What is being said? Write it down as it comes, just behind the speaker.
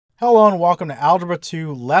Hello and welcome to Algebra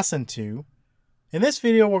 2 Lesson 2. In this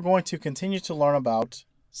video, we're going to continue to learn about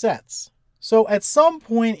sets. So at some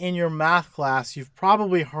point in your math class, you've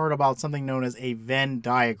probably heard about something known as a Venn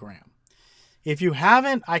diagram. If you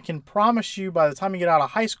haven't, I can promise you by the time you get out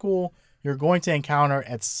of high school, you're going to encounter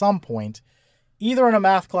at some point, either in a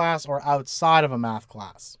math class or outside of a math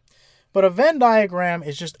class. But a Venn diagram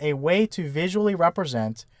is just a way to visually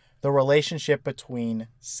represent the relationship between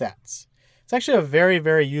sets. It's actually a very,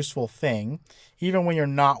 very useful thing, even when you're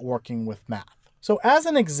not working with math. So as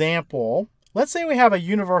an example, let's say we have a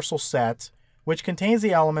universal set which contains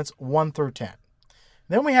the elements 1 through 10.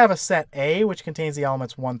 Then we have a set A which contains the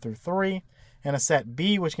elements 1 through 3, and a set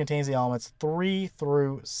B which contains the elements 3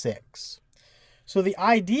 through 6. So the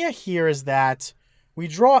idea here is that we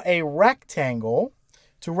draw a rectangle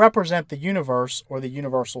to represent the universe or the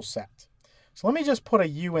universal set. So let me just put a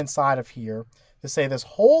U inside of here to say this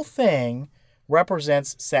whole thing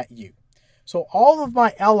represents set U. So all of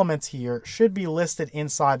my elements here should be listed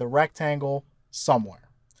inside the rectangle somewhere.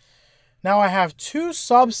 Now I have two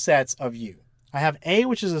subsets of U. I have A,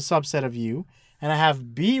 which is a subset of U, and I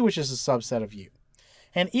have B, which is a subset of U.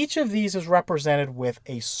 And each of these is represented with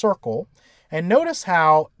a circle. And notice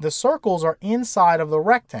how the circles are inside of the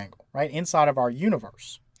rectangle, right? Inside of our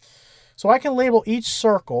universe. So I can label each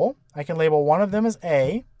circle. I can label one of them as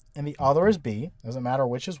A and the other as B. Doesn't matter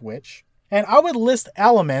which is which. And I would list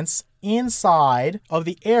elements inside of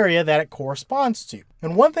the area that it corresponds to.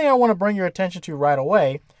 And one thing I want to bring your attention to right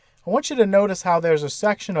away, I want you to notice how there's a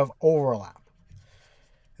section of overlap.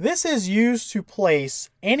 This is used to place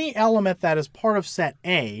any element that is part of set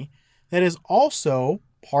A that is also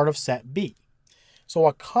part of set B. So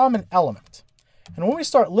a common element. And when we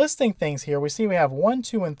start listing things here, we see we have 1,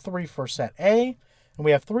 2, and 3 for set A, and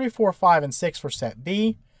we have 3, 4, 5, and 6 for set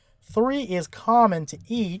B. 3 is common to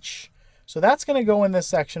each, so that's going to go in this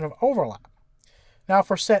section of overlap. Now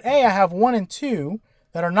for set A, I have 1 and 2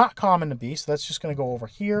 that are not common to B, so that's just going to go over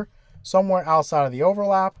here, somewhere outside of the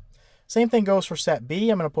overlap. Same thing goes for set B.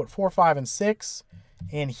 I'm going to put 4, 5, and 6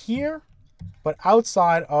 in here, but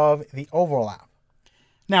outside of the overlap.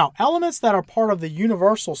 Now, elements that are part of the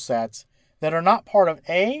universal set that are not part of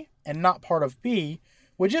A and not part of B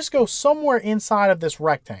would just go somewhere inside of this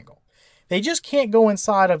rectangle. They just can't go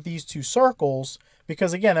inside of these two circles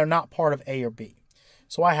because, again, they're not part of A or B.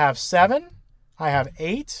 So I have 7, I have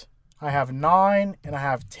 8, I have 9, and I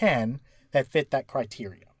have 10 that fit that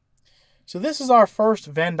criteria. So this is our first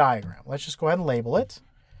Venn diagram. Let's just go ahead and label it.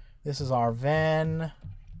 This is our Venn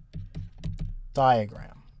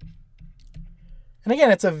diagram. And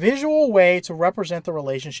again, it's a visual way to represent the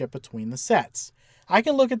relationship between the sets. I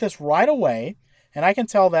can look at this right away, and I can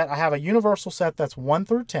tell that I have a universal set that's 1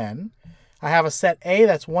 through 10. I have a set A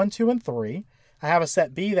that's 1, 2, and 3. I have a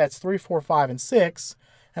set B that's 3, 4, 5, and 6.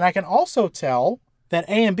 And I can also tell that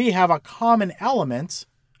A and B have a common element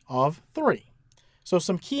of 3. So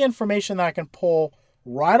some key information that I can pull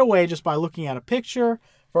right away just by looking at a picture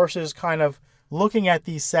versus kind of looking at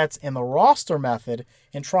these sets in the roster method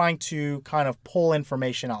and trying to kind of pull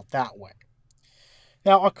information out that way.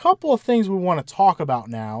 Now, a couple of things we want to talk about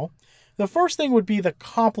now. The first thing would be the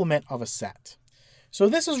complement of a set. So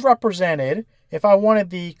this is represented, if I wanted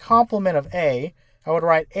the complement of A, I would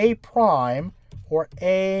write A prime or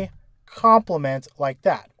A complement like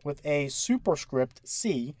that with a superscript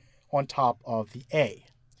C on top of the A.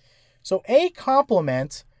 So A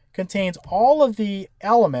complement contains all of the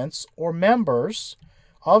elements or members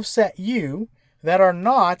of set U that are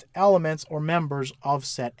not elements or members of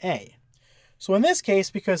set A. So in this case,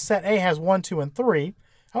 because set A has 1, 2, and 3,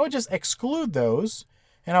 I would just exclude those,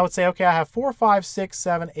 and I would say, okay, I have 4, 5, 6,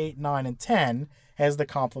 7, 8, 9, and 10 as the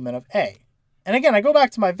complement of A. And again, I go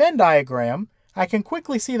back to my Venn diagram, I can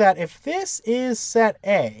quickly see that if this is set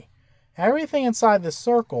A, everything inside this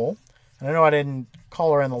circle, and I know I didn't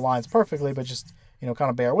color in the lines perfectly, but just,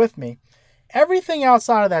 kind of bear with me. Everything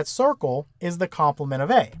outside of that circle is the complement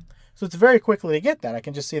of A. So it's very quickly to get that. I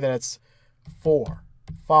can just see that it's 4,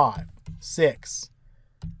 5, 6,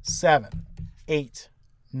 7, 8,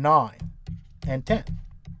 9, and 10.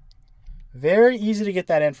 Very easy to get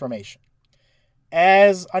that information.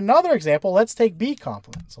 As another example, let's take B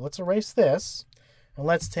complement. So let's erase this. And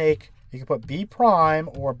let's take, you can put B prime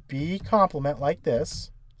or B complement like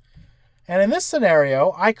this. And in this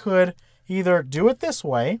scenario, I could either do it this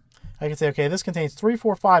way. I can say, okay, this contains 3,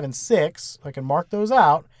 4, 5, and 6. I can mark those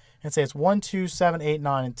out and say it's 1, 2, 7, 8,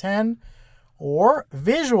 9, and 10. Or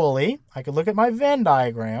visually, I could look at my Venn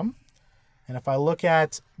diagram. And if I look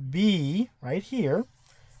at B right here,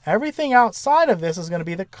 everything outside of this is going to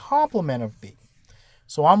be the complement of B.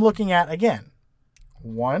 So I'm looking at, again,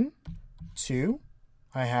 1, 2,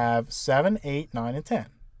 I have 7, 8, 9, and 10.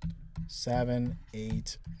 7,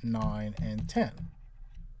 8, 9, and 10.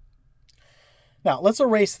 Now, let's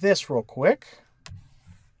erase this real quick.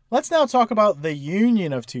 Let's now talk about the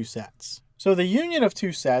union of two sets. So the union of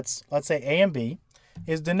two sets, let's say A and B,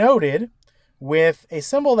 is denoted with a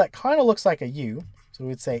symbol that kind of looks like a U. So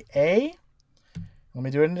we'd say A, let me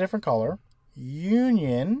do it in a different color,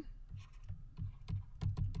 union,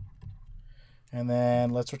 and then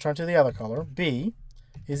let's return to the other color, B,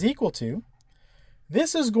 is equal to,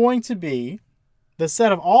 this is going to be the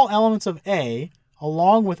set of all elements of A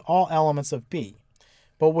along with all elements of B.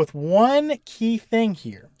 But with one key thing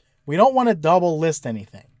here, we don't want to double list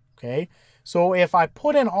anything, okay? So if I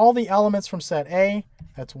put in all the elements from set A,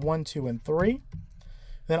 that's 1, 2, and 3,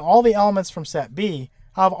 then all the elements from set B,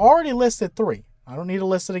 I've already listed 3. I don't need to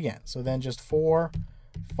list it again. So then just 4,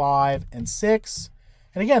 5, and 6.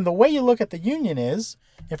 And again, the way you look at the union is,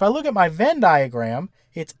 if I look at my Venn diagram,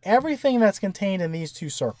 it's everything that's contained in these two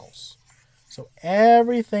circles. So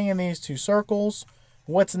everything in these two circles.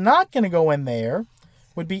 What's not going to go in there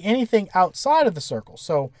would be anything outside of the circle.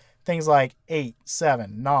 So things like 8,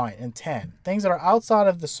 7, 9, and 10. Things that are outside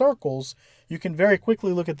of the circles, you can very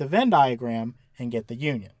quickly look at the Venn diagram and get the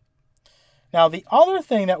union. Now, the other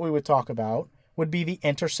thing that we would talk about would be the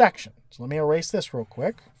intersection. So let me erase this real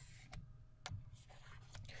quick.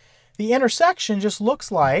 The intersection just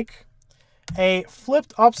looks like a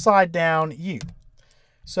flipped upside down U.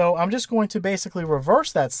 So I'm just going to basically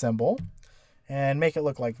reverse that symbol and make it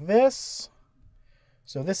look like this.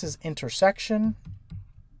 So this is intersection.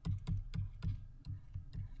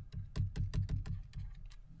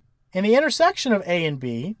 And the intersection of A and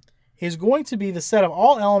B is going to be the set of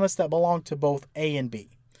all elements that belong to both A and B.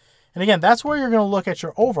 And again, that's where you're going to look at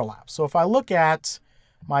your overlap. So if I look at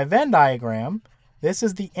my Venn diagram, this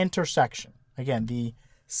is the intersection. Again, the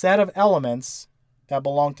set of elements that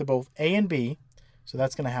belong to both A and B. So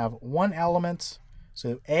that's going to have one element.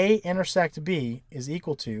 So A intersect B is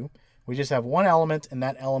equal to, we just have one element, and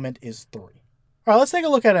that element is 3. All right, let's take a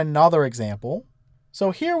look at another example.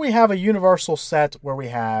 So here we have a universal set where we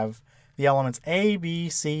have the elements A, B,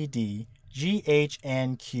 C, D, G, H,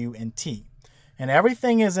 N, Q, and T. And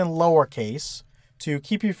everything is in lowercase to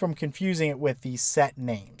keep you from confusing it with the set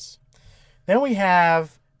names. Then we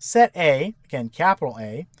have set A, again, capital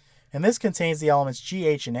A, and this contains the elements G,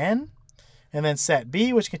 H, and N. And then set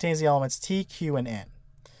B, which contains the elements T, Q, and N.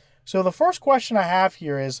 So the first question I have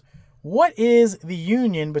here is, what is the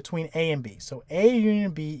union between A and B? So A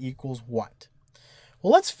union B equals what?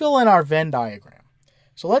 Well, let's fill in our Venn diagram.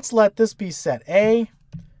 So let's let this be set A.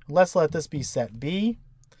 Let's let this be set B.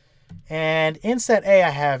 And in set A, I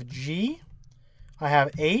have G, I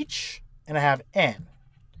have H, and I have N.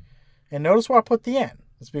 And notice where I put the N.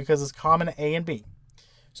 It's because it's common to A and B.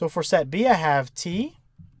 So for set B, I have T,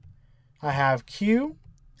 I have Q,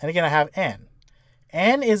 and again, I have N.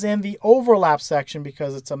 N is in the overlap section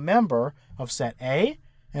because it's a member of set A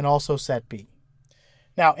and also set B.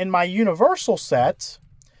 Now, in my universal set,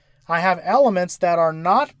 I have elements that are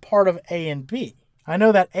not part of A and B. I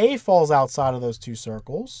know that A falls outside of those two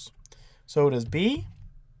circles. So does B,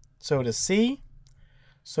 so does C,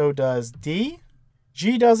 so does D.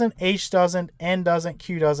 G doesn't, H doesn't, N doesn't,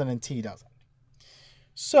 Q doesn't, and T doesn't.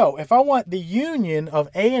 So if I want the union of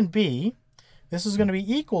A and B, this is going to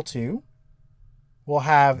be equal to, we'll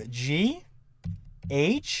have G,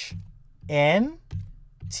 H, N,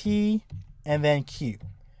 T, and then Q.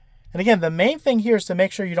 And again, the main thing here is to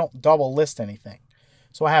make sure you don't double list anything.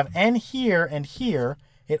 So I have N here and here.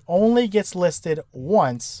 It only gets listed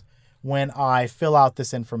once when I fill out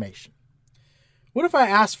this information. What if I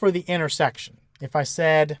asked for the intersection? If I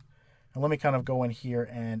said, and let me kind of go in here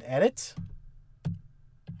and edit.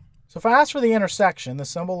 So if I ask for the intersection, the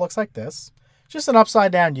symbol looks like this. Just an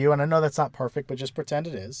upside down U, and I know that's not perfect, but just pretend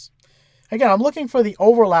it is. Again, I'm looking for the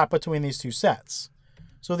overlap between these two sets.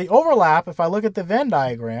 So the overlap, if I look at the Venn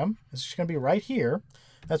diagram, it's just going to be right here.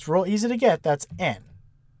 That's real easy to get. That's N.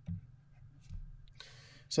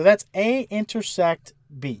 So that's A intersect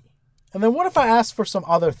B. And then what if I asked for some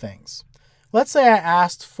other things? Let's say I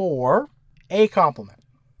asked for A complement.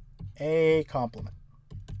 A complement.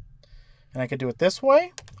 And I could do it this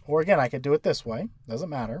way, or again, I could do it this way. Doesn't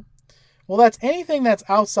matter. Well, that's anything that's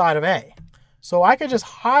outside of A. So I could just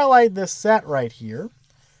highlight this set right here,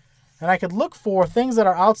 and I could look for things that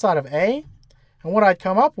are outside of A, and what I'd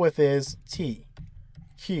come up with is T,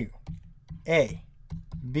 Q, A,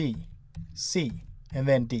 B, C, and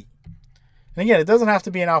then D. And again, it doesn't have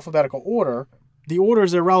to be in alphabetical order. The order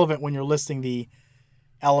is irrelevant when you're listing the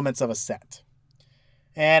elements of a set.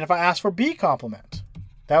 And if I ask for B complement,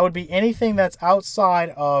 that would be anything that's outside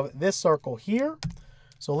of this circle here.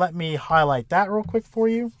 So let me highlight that real quick for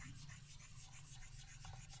you.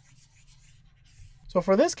 So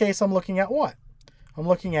for this case, I'm looking at what? I'm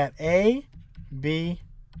looking at A, B,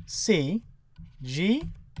 C, G,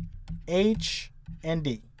 H, and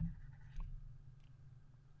D.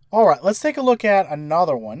 All right, let's take a look at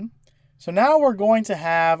another one. So now we're going to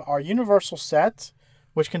have our universal set,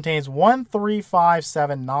 which contains 1, 3, 5,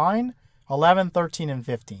 7, 9, 11, 13, and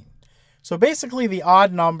 15. So basically the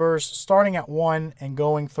odd numbers starting at 1 and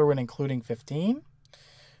going through and including 15.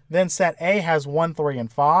 Then set A has 1, 3,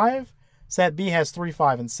 and 5. Set B has 3,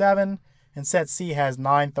 5, and 7. And set C has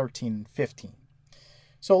 9, 13, and 15.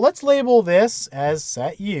 So let's label this as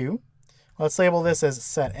set U. Let's label this as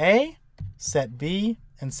set A, set B,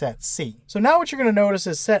 and set C. So now what you're going to notice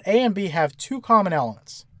is set A and B have two common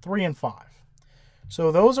elements, 3 and 5.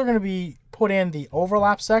 So those are going to be put in the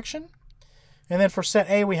overlap section. And then for set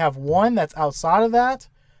A, we have 1 that's outside of that.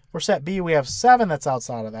 For set B, we have 7 that's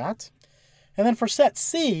outside of that. And then for set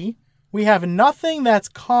C, we have nothing that's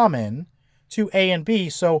common to A and B.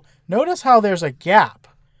 So notice how there's a gap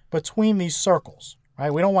between these circles,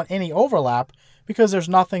 right? We don't want any overlap because there's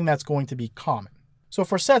nothing that's going to be common. So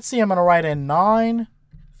for set C, I'm going to write in 9,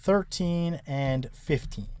 13, and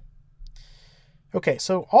 15. Okay,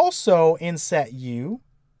 so also in set U,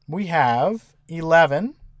 we have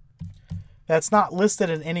 11. That's not listed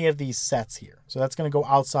in any of these sets here. So that's going to go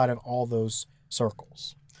outside of all those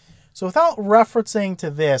circles. So without referencing to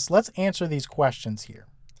this, let's answer these questions here.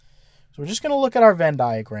 So we're just going to look at our Venn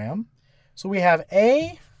diagram. So we have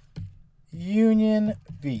A union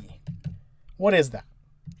B. What is that?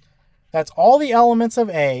 That's all the elements of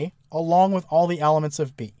A along with all the elements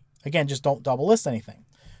of B. Again, just don't double list anything.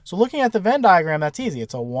 So looking at the Venn diagram, that's easy.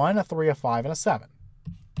 It's a 1, a 3, a 5, and a 7.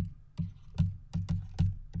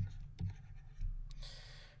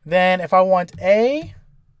 Then if I want A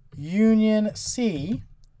union C,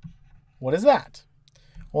 what is that?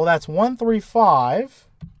 Well, that's 1, 3, 5,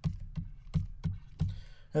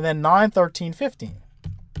 and then 9, 13, 15.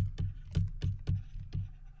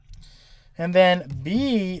 And then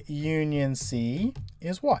B union C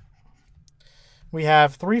is what? We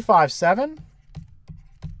have 3, 5, 7,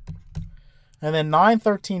 and then 9,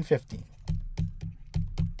 13, 15.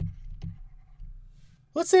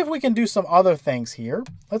 Let's see if we can do some other things here.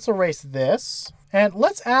 Let's erase this. And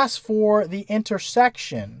let's ask for the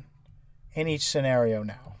intersection in each scenario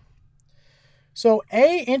now. So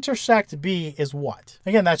A intersect B is what?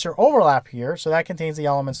 Again, that's your overlap here. So that contains the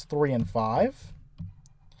elements 3 and 5.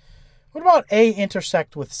 What about A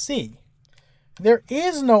intersect with C? There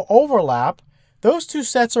is no overlap. Those two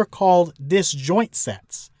sets are called disjoint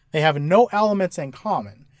sets. They have no elements in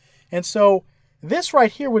common. And so this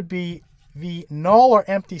right here would be the null or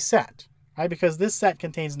empty set, right? Because this set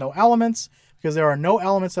contains no elements, because there are no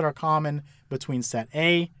elements that are common between set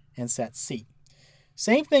A and set C.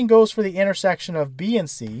 Same thing goes for the intersection of B and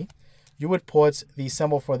C. You would put the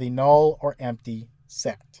symbol for the null or empty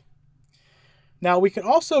set. Now we could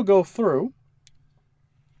also go through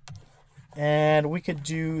and we could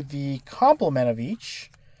do the complement of each.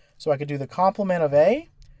 So I could do the complement of A,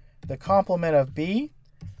 the complement of B,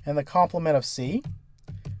 and the complement of C.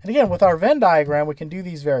 And again, with our Venn diagram, we can do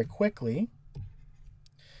these very quickly.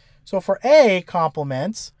 So for A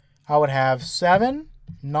complements, I would have 7,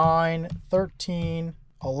 9, 13,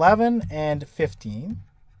 11, and 15.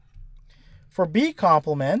 For B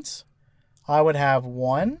complements, I would have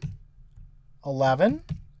 1, 11,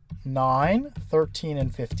 9, 13,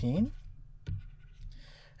 and 15.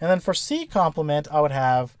 And then for C complement, I would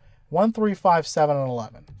have 1, 3, 5, 7, and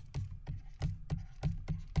 11.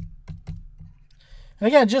 And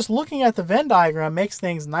again, just looking at the Venn diagram makes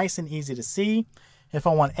things nice and easy to see. If I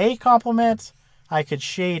want A complement, I could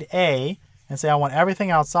shade A and say I want everything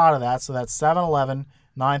outside of that. So that's 7, 11,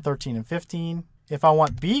 9, 13, and 15. If I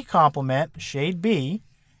want B complement, shade B,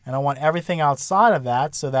 and I want everything outside of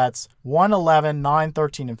that. So that's 1, 11, 9,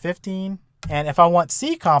 13, and 15. And if I want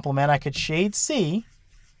C complement, I could shade C.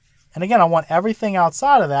 And again, I want everything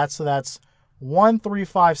outside of that. So that's 1, 3,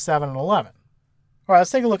 5, 7, and 11. All right, let's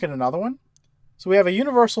take a look at another one. So we have a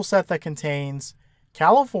universal set that contains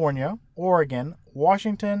California, Oregon,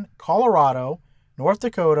 Washington, Colorado, North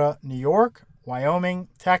Dakota, New York, Wyoming,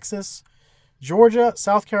 Texas, Georgia,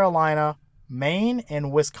 South Carolina, Maine,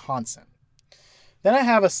 and Wisconsin. Then I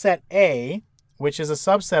have a set A, which is a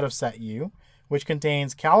subset of set U, which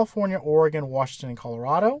contains California, Oregon, Washington, and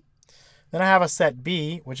Colorado. Then I have a set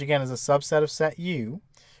B, which again is a subset of set U,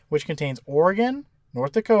 which contains Oregon,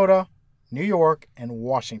 North Dakota, New York, and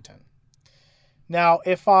Washington. Now,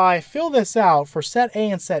 if I fill this out for set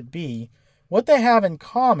A and set B, what they have in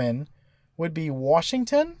common would be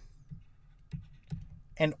Washington,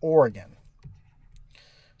 and Oregon.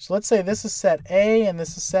 So let's say this is set A and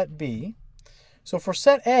this is set B. So for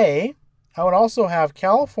set A, I would also have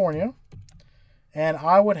California and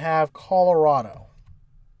I would have Colorado.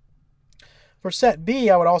 For set B,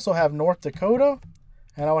 I would also have North Dakota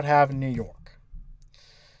and I would have New York.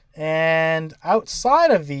 And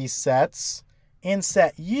outside of these sets, in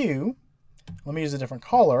set U, let me use a different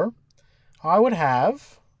color, I would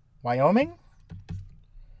have Wyoming,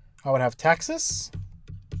 I would have Texas,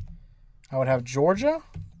 I would have Georgia,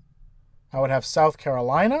 I would have South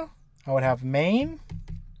Carolina, I would have Maine,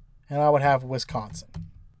 and I would have Wisconsin.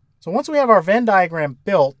 So once we have our Venn diagram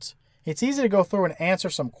built, it's easy to go through and answer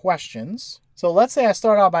some questions. So let's say I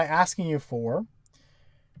start out by asking you for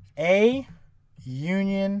A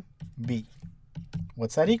union B.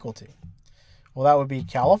 What's that equal to? Well, that would be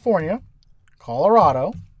California,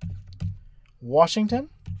 Colorado, Washington,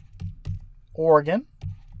 Oregon,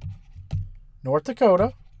 North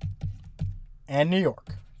Dakota, and New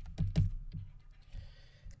York.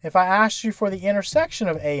 If I asked you for the intersection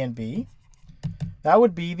of A and B, that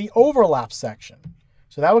would be the overlap section.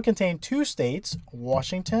 So that would contain two states,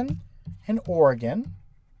 Washington and Oregon.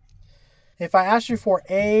 If I asked you for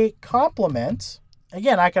A complement,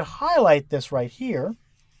 again, I could highlight this right here.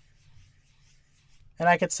 And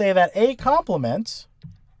I could say that A complement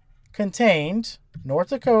contained North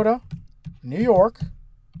Dakota, New York,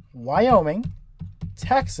 Wyoming,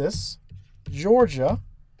 Texas, Georgia,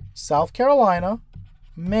 South Carolina,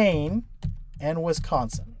 Maine, and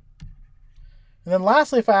Wisconsin. And then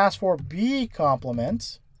lastly, if I asked for B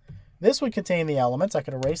complement, this would contain the elements. I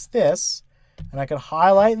could erase this, and I could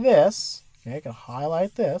highlight this. Okay, I could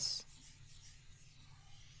highlight this.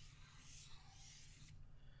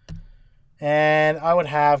 And I would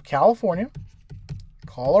have California,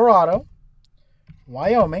 Colorado,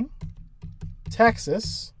 Wyoming,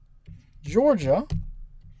 Texas, Georgia,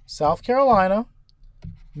 South Carolina,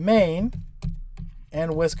 Maine,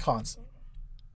 and Wisconsin.